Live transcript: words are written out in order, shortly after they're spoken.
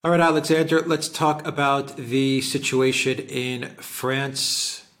All right, Alexander, let's talk about the situation in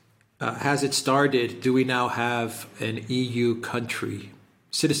France. Has it started? Do we now have an EU country,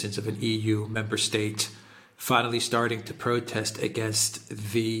 citizens of an EU member state, finally starting to protest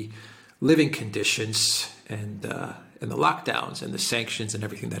against the living conditions and the lockdowns and the sanctions and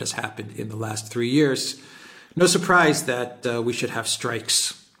everything that has happened in the last 3 years? No surprise that we should have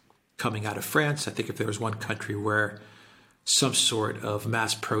strikes coming out of France. I think if there was one country where some sort of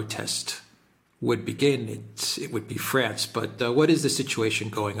mass protest would begin, it would be France. But what is the situation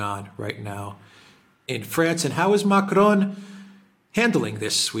going on right now in France, and how is Macron handling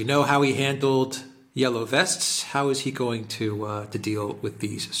this? We know how he handled yellow vests. How is he going to deal with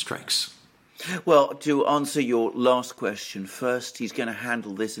these strikes? Well, to answer your last question first, he's going to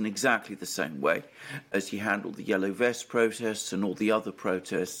handle this in exactly the same way as he handled the Yellow Vest protests and all the other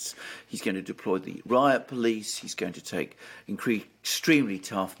protests. He's going to deploy the riot police. He's going to take extremely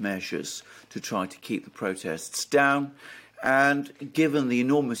tough measures to try to keep the protests down. And given the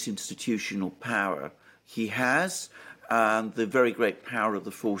enormous institutional power he has, and the very great power of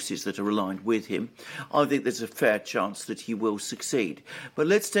the forces that are aligned with him, I think there's a fair chance that he will succeed. But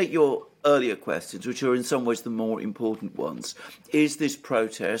let's take your earlier questions, which are in some ways the more important ones. Is this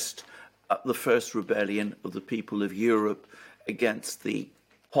protest the first rebellion of the people of Europe against the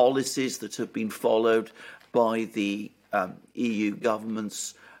policies that have been followed by the EU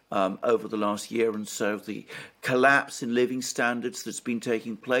governments over the last year and so, the collapse in living standards that's been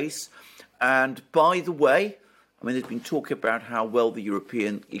taking place? And by the way, there's been talk about how well the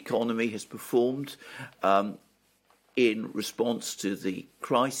European economy has performed in response to the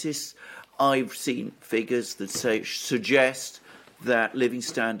crisis. I've seen figures that suggest that living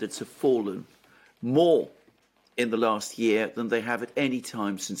standards have fallen more in the last year than they have at any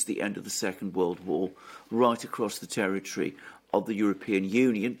time since the end of the Second World War, right across the territory of the European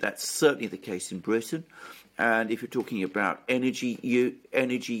Union. That's certainly the case in Britain. And if you're talking about energy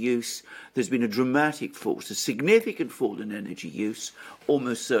use, there's been a dramatic fall, a significant fall in energy use,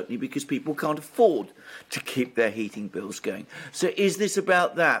 almost certainly because people can't afford to keep their heating bills going. So is this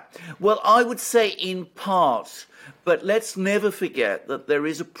about that? Well, I would say in part, but let's never forget that there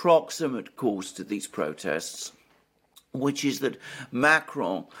is a proximate cause to these protests, which is that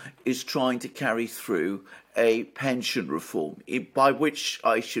Macron is trying to carry through a pension reform, by which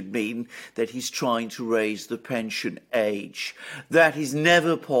I should mean that he's trying to raise the pension age. That is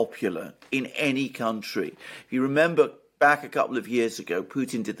never popular in any country. If you remember back a couple of years ago,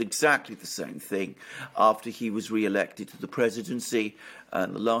 Putin did exactly the same thing after he was re-elected to the presidency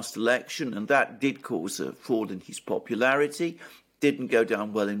in the last election, and that did cause a fall in his popularity. Didn't go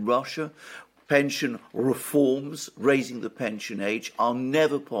down well in Russia. Pension reforms, raising the pension age, are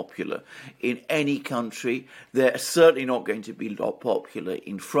never popular in any country. They're certainly not going to be popular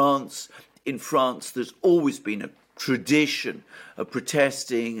in France. In France, there's always been a tradition of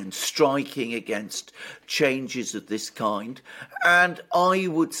protesting and striking against changes of this kind. And I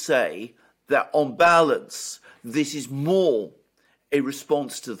would say that on balance, this is more a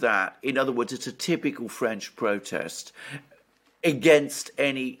response to that. In other words, it's a typical French protest against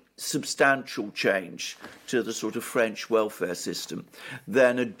any substantial change to the sort of French welfare system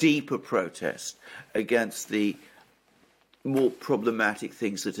than a deeper protest against the more problematic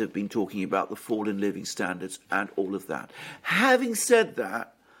things that have been talking about, the fall in living standards and all of that. Having said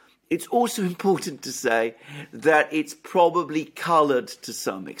that, it's also important to say that it's probably coloured to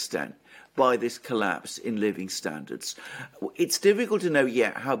some extent by this collapse in living standards. It's difficult to know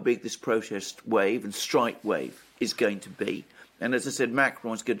yet how big this protest wave and strike wave is going to be. And as I said,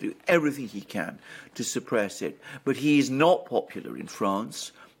 Macron is going to do everything he can to suppress it. But he is not popular in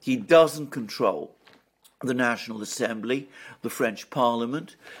France. He doesn't control the National Assembly, the French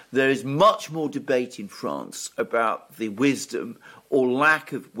Parliament. There is much more debate in France about the wisdom or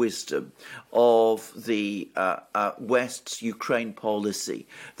lack of wisdom of the West's Ukraine policy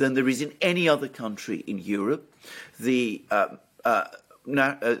than there is in any other country in Europe. The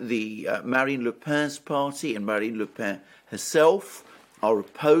Marine Le Pen's party and Marine Le Pen herself are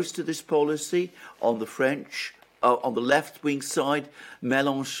opposed to this policy. On the left-wing side,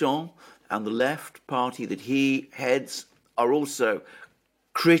 Mélenchon and the left party that he heads are also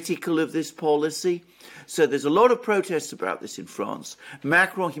critical of this policy. So there's a lot of protests about this in France.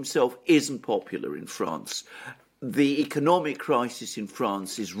 Macron himself isn't popular in France. The economic crisis in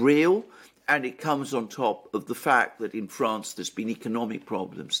France is real, and it comes on top of the fact that in France there's been economic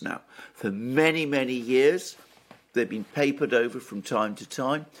problems now for many, many years. They've been papered over from time to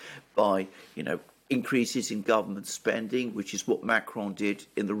time by, increases in government spending, which is what Macron did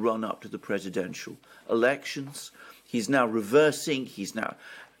in the run-up to the presidential elections. He's now reversing. He's now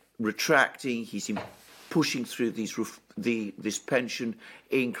retracting, pushing through this pension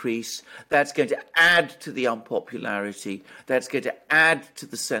increase. That's going to add to the unpopularity. That's going to add to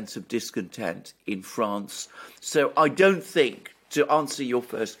the sense of discontent in France. So I don't think, to answer your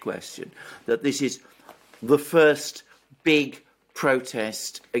first question, that this is the first big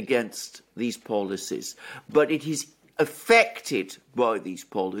protest against these policies, but it is affected by these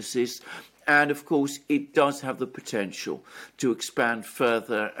policies. And of course, it does have the potential to expand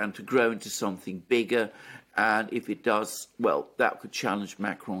further and to grow into something bigger. And if it does, well, that could challenge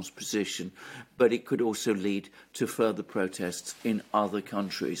Macron's position, but it could also lead to further protests in other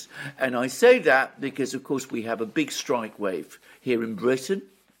countries. And I say that because, of course, we have a big strike wave here in Britain.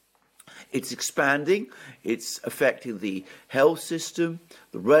 It's expanding. It's affecting the health system,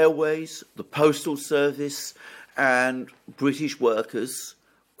 the railways, the postal service, and British workers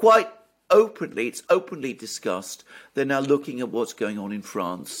quite openly. It's openly discussed. They're now looking at what's going on in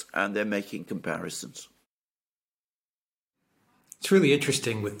France, and they're making comparisons. It's really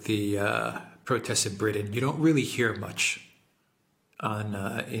interesting with the protests in Britain. You don't really hear much on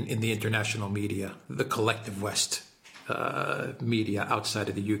in the international media, the collective West media outside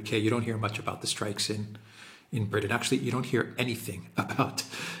of the UK. You don't hear much about the strikes in Britain. Actually, you don't hear anything about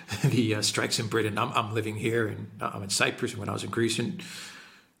the strikes in Britain. I'm living here, and I'm in Cyprus. And when I was in Greece, and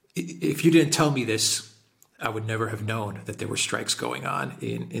if you didn't tell me this, I would never have known that there were strikes going on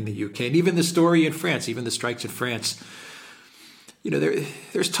in the UK. And even the story in France, even the strikes in France. You know,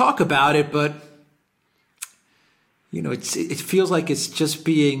 there's talk about it, but you know, it feels like it's just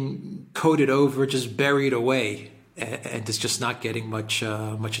being coated over, just buried away, and it's just not getting much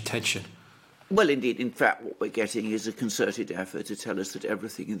attention. Well, indeed. In fact, what we're getting is a concerted effort to tell us that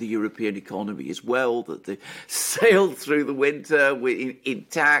everything in the European economy is well, that they sailed through the winter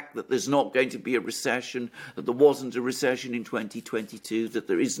intact, that there's not going to be a recession, that there wasn't a recession in 2022, that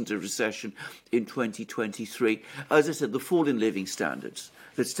there isn't a recession in 2023. As I said, the fall in living standards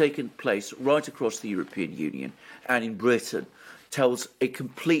that's taken place right across the European Union and in Britain tells a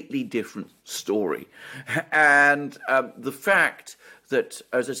completely different story. And the fact that,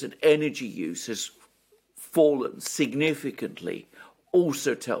 as I said, energy use has fallen significantly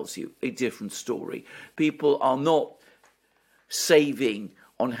also tells you a different story. People are not saving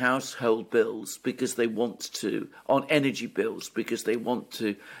on household bills because they want to, on energy bills because they want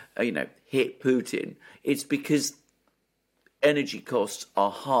to, hit Putin. It's because energy costs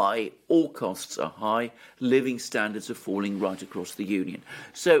are high, all costs are high, living standards are falling right across the Union.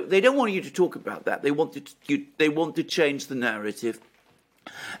 So they don't want you to talk about that. They want to change the narrative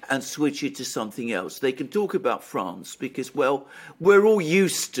and switch it to something else. They can talk about France because, well, we're all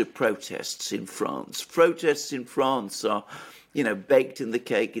used to protests in France. Protests in France are, baked in the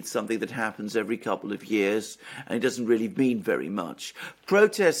cake. It's something that happens every couple of years, and it doesn't really mean very much.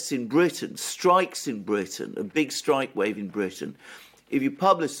 Protests in Britain, strikes in Britain, a big strike wave in Britain, if you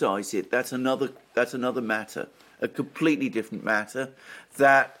publicise it, that's another matter, a completely different matter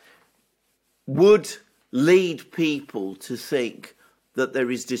that would lead people to think that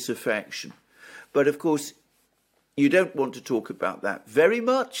there is disaffection. But of course, you don't want to talk about that very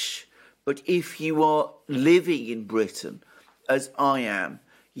much. But if you are living in Britain, as I am,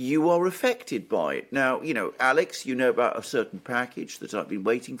 you are affected by it. Now, Alex, you know about a certain package that I've been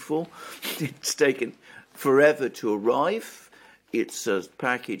waiting for. It's taken forever to arrive. It's a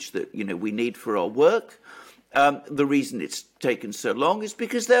package that, we need for our work. The reason it's taken so long is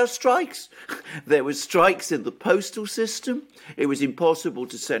because there are strikes. There were strikes in the postal system. It was impossible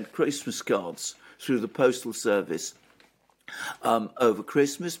to send Christmas cards through the postal service over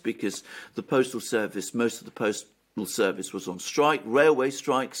Christmas because the postal service, most of the postal service was on strike. Railway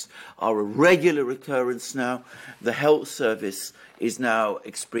strikes are a regular occurrence now. The health service is now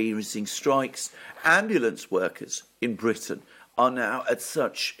experiencing strikes. Ambulance workers in Britain are now at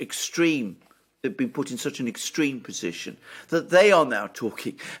such extreme they've been put in such an extreme position that they are now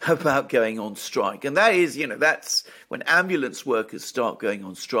talking about going on strike. And that is, that's when ambulance workers start going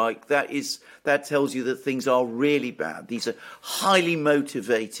on strike, that tells you that things are really bad. These are highly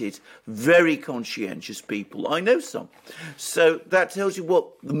motivated, very conscientious people. I know some. So that tells you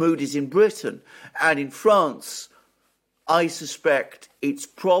what the mood is in Britain. And in France, I suspect it's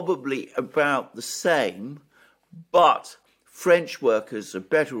probably about the same, but French workers are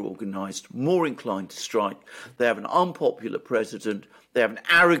better organised, more inclined to strike. They have an unpopular president. They have an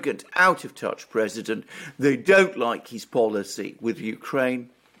arrogant, out-of-touch president. They don't like his policy with Ukraine.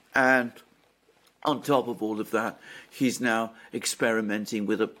 And on top of all of that, he's now experimenting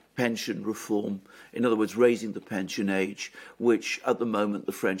with a pension reform. In other words, raising the pension age, which at the moment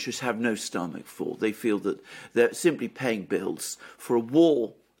the French just have no stomach for. They feel that they're simply paying bills for a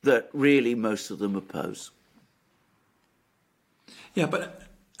war that really most of them oppose. Yeah, but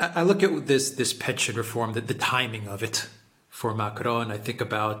I look at this pension reform, the timing of it for Macron. I think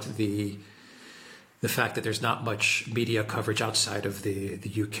about the fact that there's not much media coverage outside of the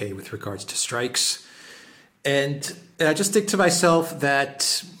UK with regards to strikes. And I just think to myself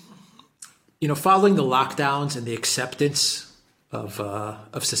that, following the lockdowns and the acceptance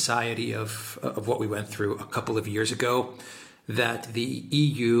of society, of what we went through a couple of years ago, that the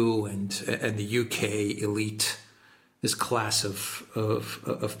EU and the UK elite, this class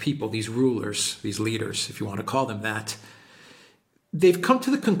of people, these rulers, these leaders, if you want to call them that, they've come to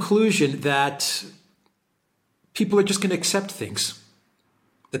the conclusion that people are just going to accept things,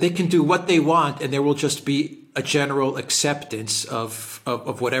 that they can do what they want, and there will just be a general acceptance of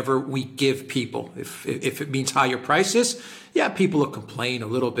whatever we give people. If it means higher prices, yeah, people will complain a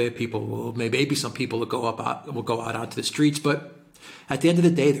little bit. Maybe some people will go out onto the streets, but at the end of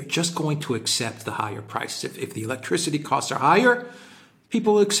the day, they're just going to accept the higher prices. If the electricity costs are higher,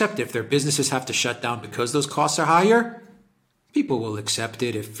 people will accept it. If their businesses have to shut down because those costs are higher, people will accept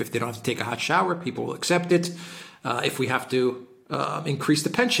it. If they don't have to take a hot shower, people will accept it. If we have to increase the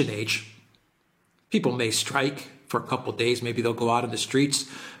pension age, people may strike for a couple of days. Maybe they'll go out on the streets.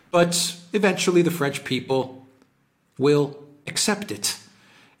 But eventually the French people will accept it.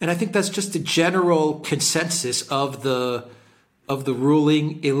 And I think that's just a general consensus of the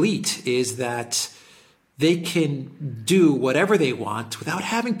ruling elite, is that they can do whatever they want without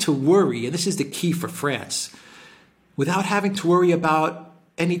having to worry, and this is the key for France, without having to worry about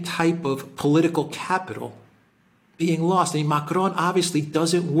any type of political capital being lost. I mean, Macron obviously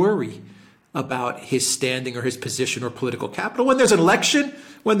doesn't worry about his standing or his position or political capital. When there's an election,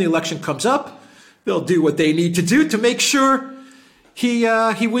 when the election comes up, they'll do what they need to do to make sure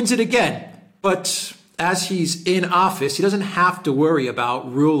he wins it again. But as he's in office, he doesn't have to worry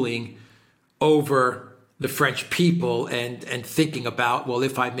about ruling over the French people and thinking about, well,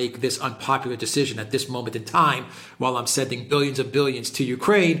 if I make this unpopular decision at this moment in time while I'm sending billions and billions to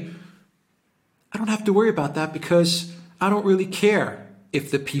Ukraine, I don't have to worry about that because I don't really care if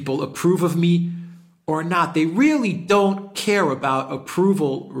the people approve of me or not. They really don't care about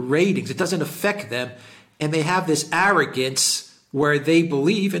approval ratings. It doesn't affect them. And they have this arrogance where they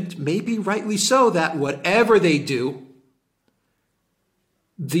believe, and maybe rightly so, that whatever they do,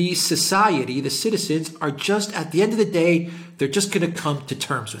 the society, the citizens are just, at the end of the day, they're just going to come to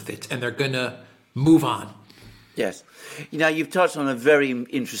terms with it and they're going to move on. Yes. You've touched on a very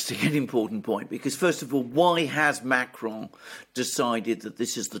interesting and important point, because first of all, why has Macron decided that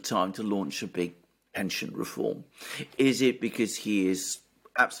this is the time to launch a big pension reform? Is it because he is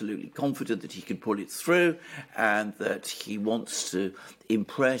absolutely confident that he can pull it through and that he wants to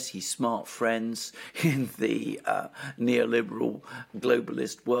impress his smart friends in the neoliberal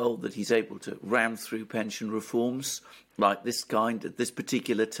globalist world, that he's able to ram through pension reforms like this kind at this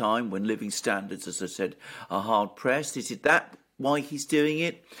particular time when living standards, as I said, are hard pressed? Is it that why he's doing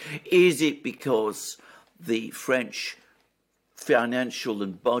it? Is it because the French financial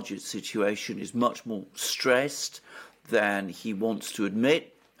and budget situation is much more stressed than he wants to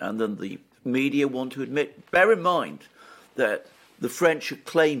admit and than the media want to admit? Bear in mind that the French are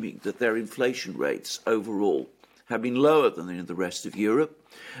claiming that their inflation rates overall have been lower than in the rest of Europe.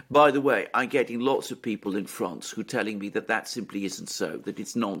 By the way, I'm getting lots of people in France who are telling me that that simply isn't so, that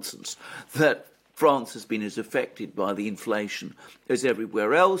it's nonsense, that France has been as affected by the inflation as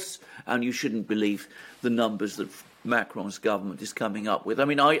everywhere else, and you shouldn't believe the numbers that Macron's government is coming up with. I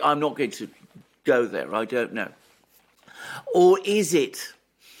mean, I'm not going to go there. I don't know. Or is it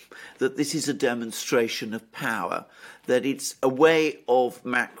that this is a demonstration of power, that it's a way of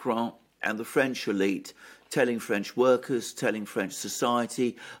Macron and the French elite telling French workers, telling French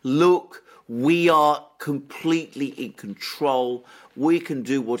society, look, we are completely in control. We can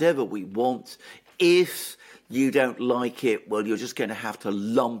do whatever we want. If you don't like it, well, you're just going to have to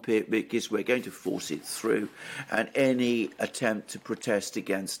lump it because we're going to force it through. And any attempt to protest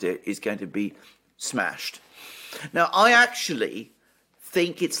against it is going to be smashed. Now, I actually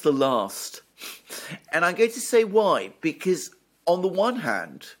think it's the last. And I'm going to say why. Because on the one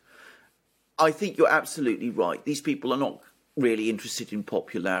hand, I think you're absolutely right. These people are not really interested in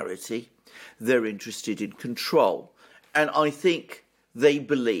popularity. They're interested in control. And I think they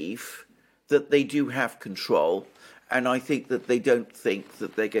believe that they do have control. And I think that they don't think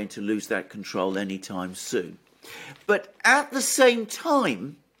that they're going to lose that control anytime soon. But at the same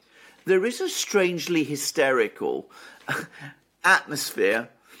time, there is a strangely hysterical atmosphere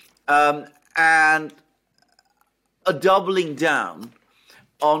and a doubling down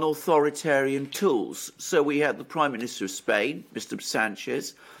on authoritarian tools. So we had the Prime Minister of Spain, Mr.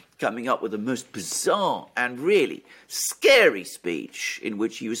 Sanchez, coming up with the most bizarre and really scary speech in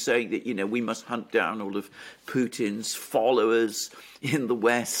which he was saying that, we must hunt down all of Putin's followers in the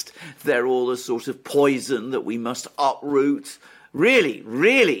West. They're all a sort of poison that we must uproot. Really,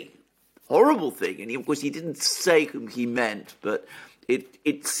 really horrible thing. And of course, he didn't say whom he meant, but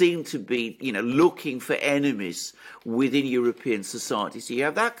it seemed to be, looking for enemies within European society. So you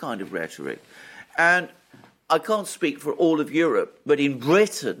have that kind of rhetoric. And I can't speak for all of Europe, but in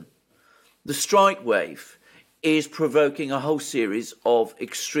Britain, the strike wave is provoking a whole series of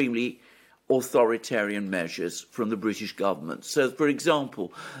extremely authoritarian measures from the British government. So, for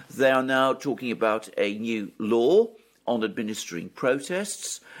example, they are now talking about a new law on administering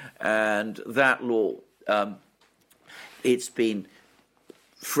protests, and that law, it's been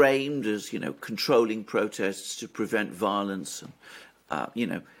framed as, controlling protests to prevent violence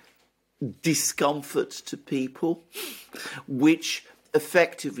and, discomfort to people, which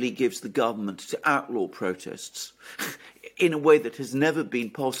effectively gives the government to outlaw protests in a way that has never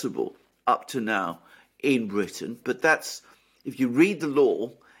been possible up to now in Britain. But that's, if you read the law,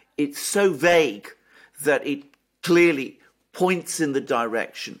 it's so vague that it clearly points in the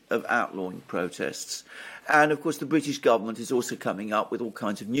direction of outlawing protests. And of course, the British government is also coming up with all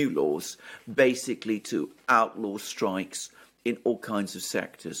kinds of new laws, basically to outlaw strikes in all kinds of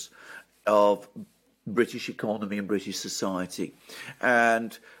sectors of British economy and British society.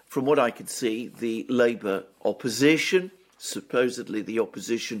 And from what I can see, the Labour opposition, supposedly the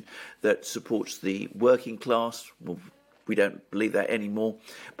opposition that supports the working class, well, we don't believe that anymore,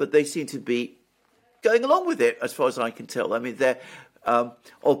 but they seem to be going along with it, as far as I can tell. I mean, their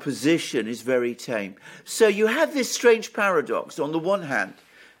opposition is very tame. So you have this strange paradox. On the one hand,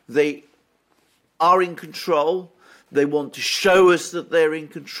 they are in control. They want to show us that they're in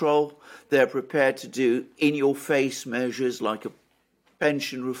control. They're prepared to do in-your-face measures like a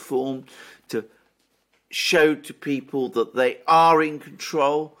pension reform to show to people that they are in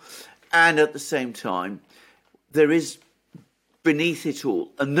control. And at the same time, there is beneath it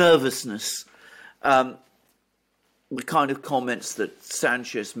all a nervousness. The kind of comments that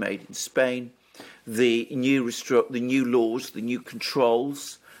Sanchez made in Spain, the new laws, the new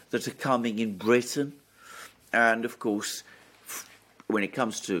controls that are coming in Britain. And of course, when it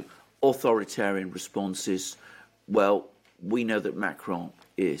comes to authoritarian responses, well, we know that Macron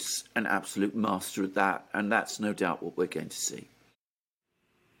is an absolute master at that, and that's no doubt what we're going to see.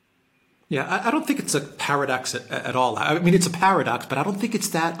 Yeah, I don't think it's a paradox at all. I mean, it's a paradox, but I don't think it's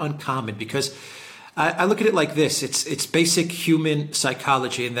that uncommon, because I look at it like this. It's basic human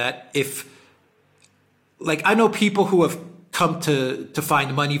psychology in that I know people who have come to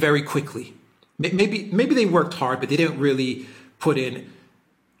find money very quickly. Maybe they worked hard, but they didn't really put in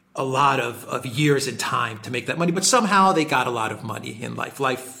a lot of years and time to make that money. But somehow they got a lot of money in life.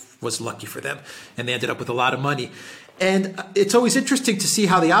 Life was lucky for them, and they ended up with a lot of money. And it's always interesting to see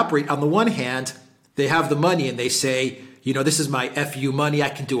how they operate. On the one hand, they have the money and they say, this is my FU money. I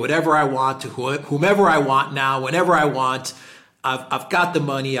can do whatever I want to whomever I want now, whenever I want. I've got the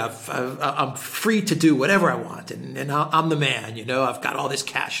money. I'm free to do whatever I want, and I'm the man. I've got all this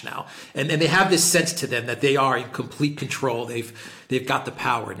cash now, and they have this sense to them that they are in complete control. They've got the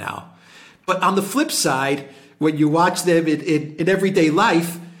power now. But on the flip side, when you watch them in everyday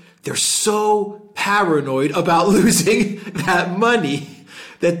life, they're so paranoid about losing that money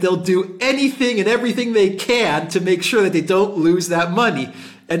that they'll do anything and everything they can to make sure that they don't lose that money.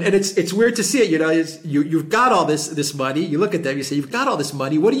 And it's weird to see it, you've got all this money. You look at them, you say, you've got all this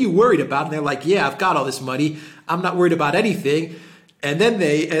money. What are you worried about? And they're like, yeah, I've got all this money. I'm not worried about anything. And then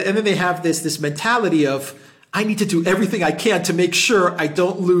they have this mentality of, I need to do everything I can to make sure I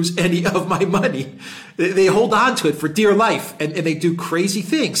don't lose any of my money. They hold on to it for dear life, and they do crazy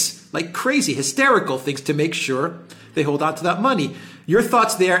things, like crazy, hysterical things to make sure they hold on to that money. Your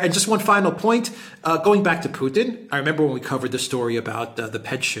thoughts there, and just one final point, going back to Putin. I remember when we covered the story about the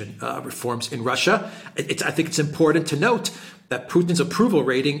pension reforms in Russia. I think it's important to note that Putin's approval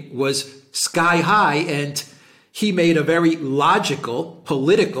rating was sky high, and he made a very logical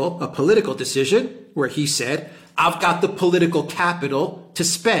political decision where he said, I've got the political capital to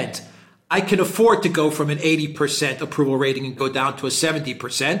spend. I can afford to go from an 80% approval rating and go down to a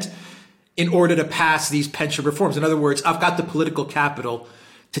 70% in order to pass these pension reforms. In other words, I've got the political capital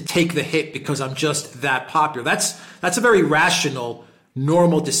to take the hit because I'm just that popular. That's a very rational,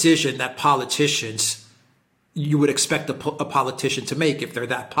 normal decision that you would expect a politician to make if they're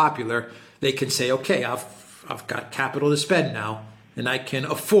that popular. They can say, okay, I've got capital to spend now, and I can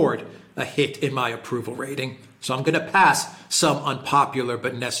afford a hit in my approval rating. So I'm going to pass some unpopular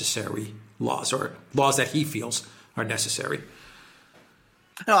but necessary laws, or laws that he feels are necessary.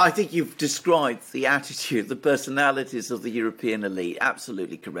 No, I think you've described the attitude, the personalities of the European elite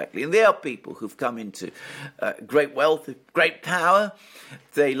absolutely correctly. And they are people who've come into great wealth, great power.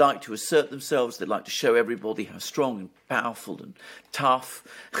 They like to assert themselves. They like to show everybody how strong and powerful and tough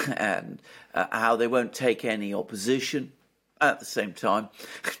and how they won't take any opposition. At the same time,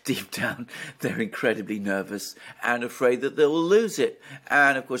 deep down, they're incredibly nervous and afraid that they will lose it.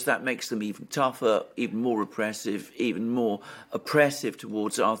 And, of course, that makes them even tougher, even more repressive, even more oppressive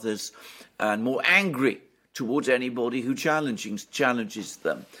towards others, and more angry towards anybody who challenges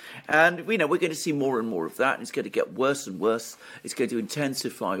them. And, we're going to see more and more of that, and it's going to get worse and worse. It's going to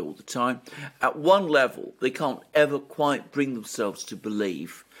intensify all the time. At one level, they can't ever quite bring themselves to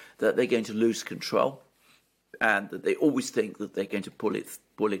believe that they're going to lose control, and that they always think that they're going to pull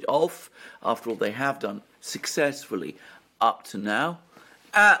it off. After all, they have done successfully up to now.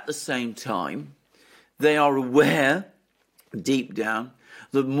 At the same time, they are aware, deep down,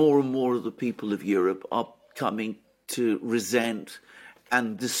 that more and more of the people of Europe are coming to resent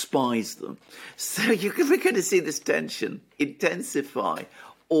and despise them. So we're going to see this tension intensify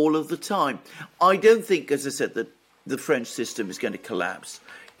all of the time. I don't think, as I said, that the French system is going to collapse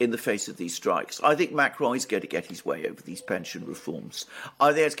in the face of these strikes. I think Macron is going to get his way over these pension reforms.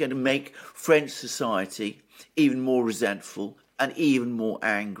 I think it's going to make French society even more resentful and even more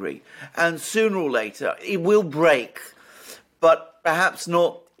angry. And sooner or later, it will break, but perhaps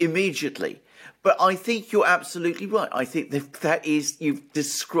not immediately. But I think you're absolutely right. I think that is, you've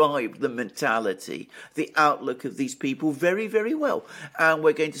described the mentality, the outlook of these people very, very well. And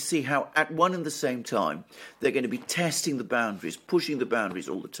we're going to see how at one and the same time, they're going to be testing the boundaries, pushing the boundaries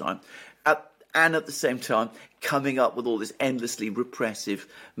all the time, and at the same time, coming up with all this endlessly repressive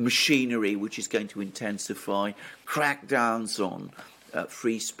machinery, which is going to intensify, crackdowns on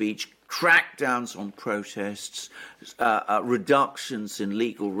free speech, crackdowns on protests, reductions in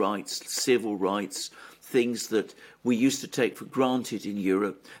legal rights, civil rights, things that we used to take for granted in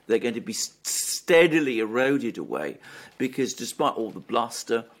Europe. They're going to be steadily eroded away because despite all the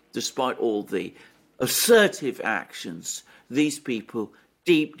bluster, despite all the assertive actions, these people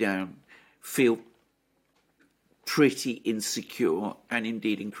deep down feel pretty insecure, and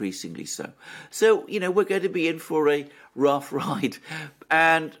indeed increasingly so. So, we're going to be in for a rough ride.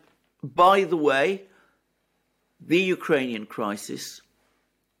 And by the way, the Ukrainian crisis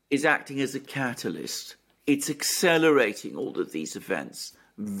is acting as a catalyst. It's accelerating all of these events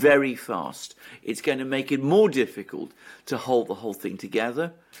very fast. It's going to make it more difficult to hold the whole thing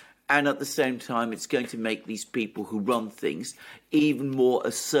together. And at the same time, it's going to make these people who run things even more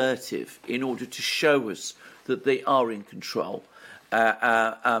assertive in order to show us that they are in control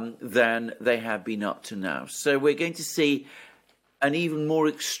than they have been up to now. So we're going to see an even more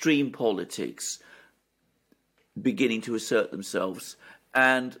extreme politics beginning to assert themselves.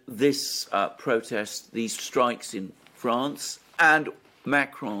 And this protest, these strikes in France, and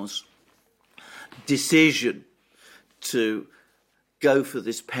Macron's decision to go for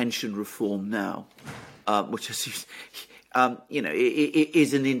this pension reform now, which is,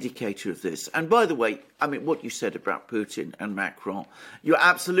 is an indicator of this. And by the way, what you said about Putin and Macron, you're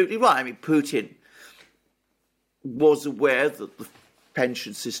absolutely right. Putin was aware that the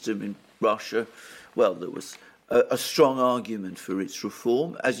pension system in Russia, well, there was a strong argument for its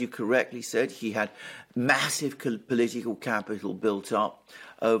reform. As you correctly said, he had massive political capital built up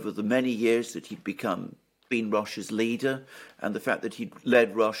over the many years that he'd been Russia's leader, and the fact that he'd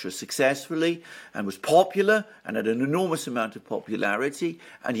led Russia successfully and was popular and had an enormous amount of popularity,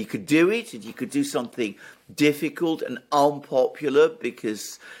 and he could do it, and he could do something difficult and unpopular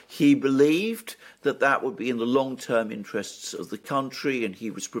because he believed that that would be in the long-term interests of the country, and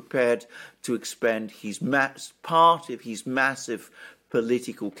he was prepared to expend part of his massive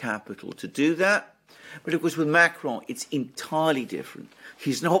political capital to do that. But of course with Macron it's entirely different.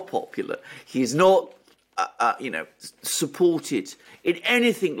 He's not popular. He's not supported in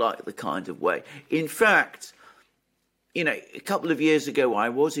anything like the kind of way. In fact, a couple of years ago I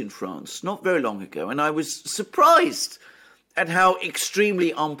was in France, not very long ago, and I was surprised at how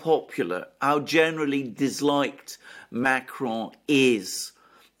extremely unpopular, how generally disliked Macron is.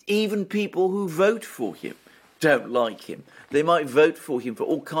 Even people who vote for him don't like him. They might vote for him for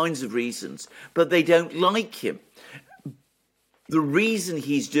all kinds of reasons, but they don't like him. The reason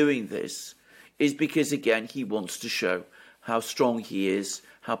he's doing this is because, again, he wants to show how strong he is,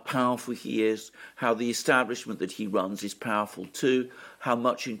 how powerful he is, how the establishment that he runs is powerful too, how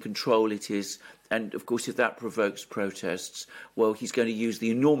much in control it is. And, of course, if that provokes protests, well, he's going to use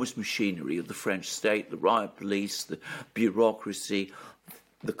the enormous machinery of the French state, the riot police, the bureaucracy,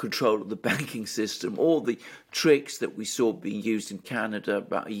 the control of the banking system, all the tricks that we saw being used in Canada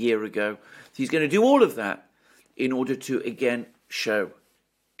about a year ago. He's going to do all of that in order to, again, show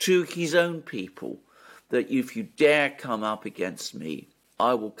to his own people that if you dare come up against me,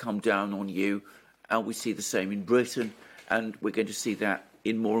 I will come down on you. And we see the same in Britain, and we're going to see that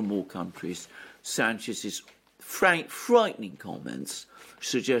in more and more countries. Sanchez's frightening comments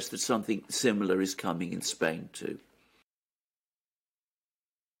suggest that something similar is coming in Spain too.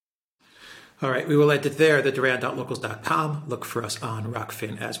 All right, we will end it there. The Duran.locals.com. Look for us on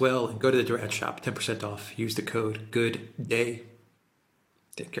Rockfin as well. And go to the Duran shop, 10% off. Use the code GOODDAY.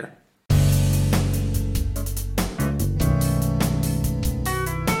 Take care.